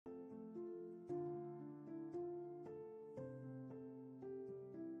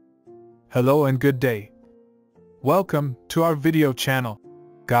Hello and good day. Welcome to our video channel,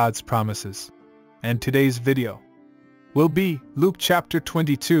 God's Promises. And today's video will be Luke chapter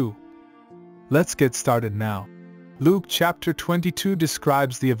 22. Let's get started now. Luke chapter 22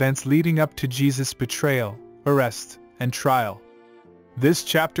 describes the events leading up to Jesus' betrayal, arrest, and trial. This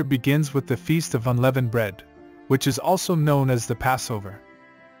chapter begins with the Feast of Unleavened Bread, which is also known as the Passover.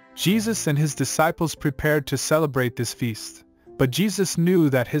 Jesus and his disciples prepared to celebrate this feast, but Jesus knew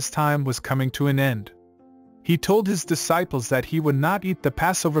that his time was coming to an end. He told his disciples that he would not eat the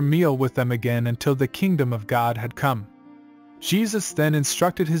Passover meal with them again until the kingdom of God had come. Jesus then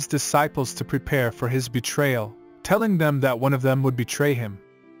instructed his disciples to prepare for his betrayal, telling them that one of them would betray him.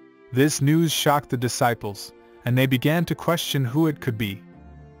 This news shocked the disciples, and they began to question who it could be.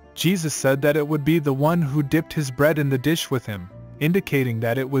 Jesus said that it would be the one who dipped his bread in the dish with him, indicating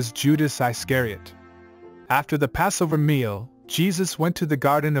that it was Judas Iscariot. After the Passover meal, Jesus went to the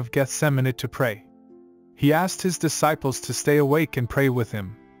Garden of Gethsemane to pray. He asked his disciples to stay awake and pray with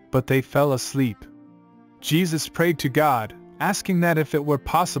him, but they fell asleep. Jesus prayed to God, asking that if it were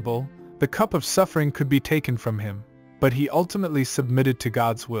possible, the cup of suffering could be taken from him, but he ultimately submitted to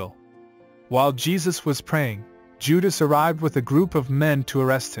God's will. While Jesus was praying, Judas arrived with a group of men to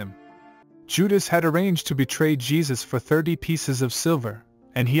arrest him. Judas had arranged to betray Jesus for 30 pieces of silver,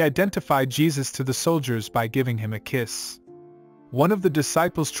 and he identified Jesus to the soldiers by giving him a kiss. One of the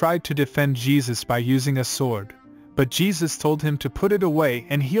disciples tried to defend Jesus by using a sword, but Jesus told him to put it away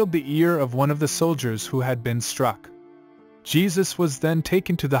and healed the ear of one of the soldiers who had been struck. Jesus was then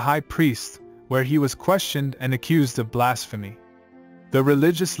taken to the high priest, where he was questioned and accused of blasphemy. The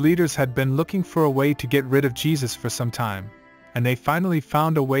religious leaders had been looking for a way to get rid of Jesus for some time, and they finally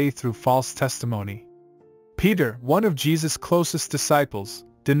found a way through false testimony. Peter, one of Jesus' closest disciples,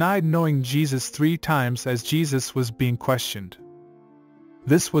 denied knowing Jesus 3 times as Jesus was being questioned.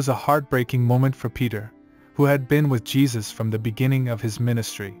 This was a heartbreaking moment for Peter, who had been with Jesus from the beginning of his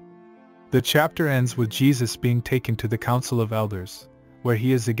ministry. The chapter ends with Jesus being taken to the Council of Elders, where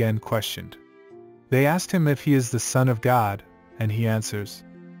he is again questioned. They asked him if he is the Son of God, and he answers,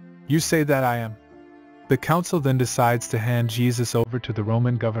 "You say that I am." The council then decides to hand Jesus over to the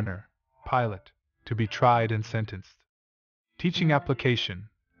Roman governor, Pilate, to be tried and sentenced. Teaching application.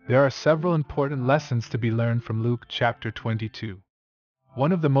 There are several important lessons to be learned from Luke chapter 22.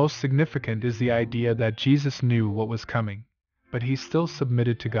 One of the most significant is the idea that Jesus knew what was coming, but he still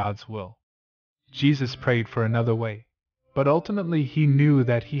submitted to God's will. Jesus prayed for another way, but ultimately he knew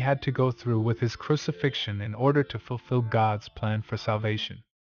that he had to go through with his crucifixion in order to fulfill God's plan for salvation.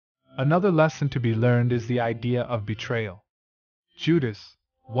 Another lesson to be learned is the idea of betrayal. Judas,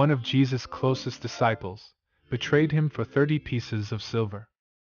 one of Jesus' closest disciples, betrayed him for 30 pieces of silver.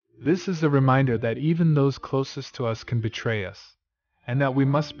 This is a reminder that even those closest to us can betray us, and that we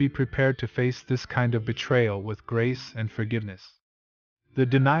must be prepared to face this kind of betrayal with grace and forgiveness. The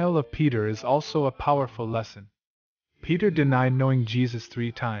denial of Peter is also a powerful lesson. Peter denied knowing Jesus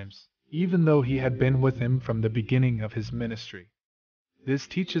 3 times, even though he had been with him from the beginning of his ministry. This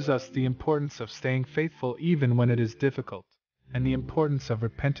teaches us the importance of staying faithful even when it is difficult, and the importance of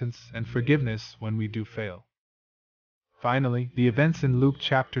repentance and forgiveness when we do fail. Finally, the events in Luke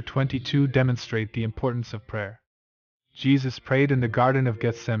chapter 22 demonstrate the importance of prayer. Jesus prayed in the Garden of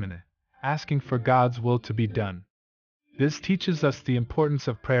Gethsemane, asking for God's will to be done. This teaches us the importance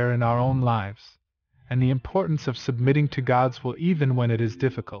of prayer in our own lives, and the importance of submitting to God's will even when it is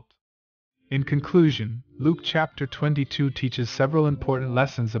difficult. In conclusion, Luke chapter 22 teaches several important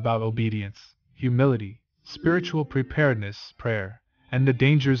lessons about obedience, humility, spiritual preparedness, prayer, and the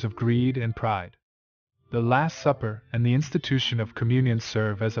dangers of greed and pride. The Last Supper and the institution of communion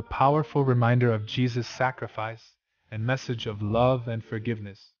serve as a powerful reminder of Jesus' sacrifice and message of love and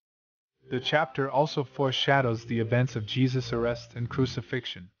forgiveness. The chapter also foreshadows the events of Jesus' arrest and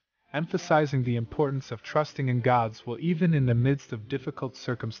crucifixion, emphasizing the importance of trusting in God's will even in the midst of difficult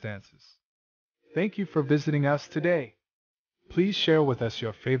circumstances. Thank you for visiting us today. Please share with us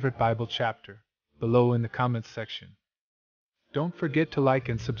your favorite Bible chapter below in the comments section. Don't forget to like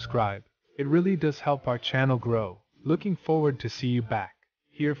and subscribe. It really does help our channel grow. Looking forward to see you back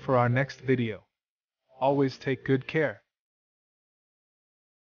here for our next video. Always take good care.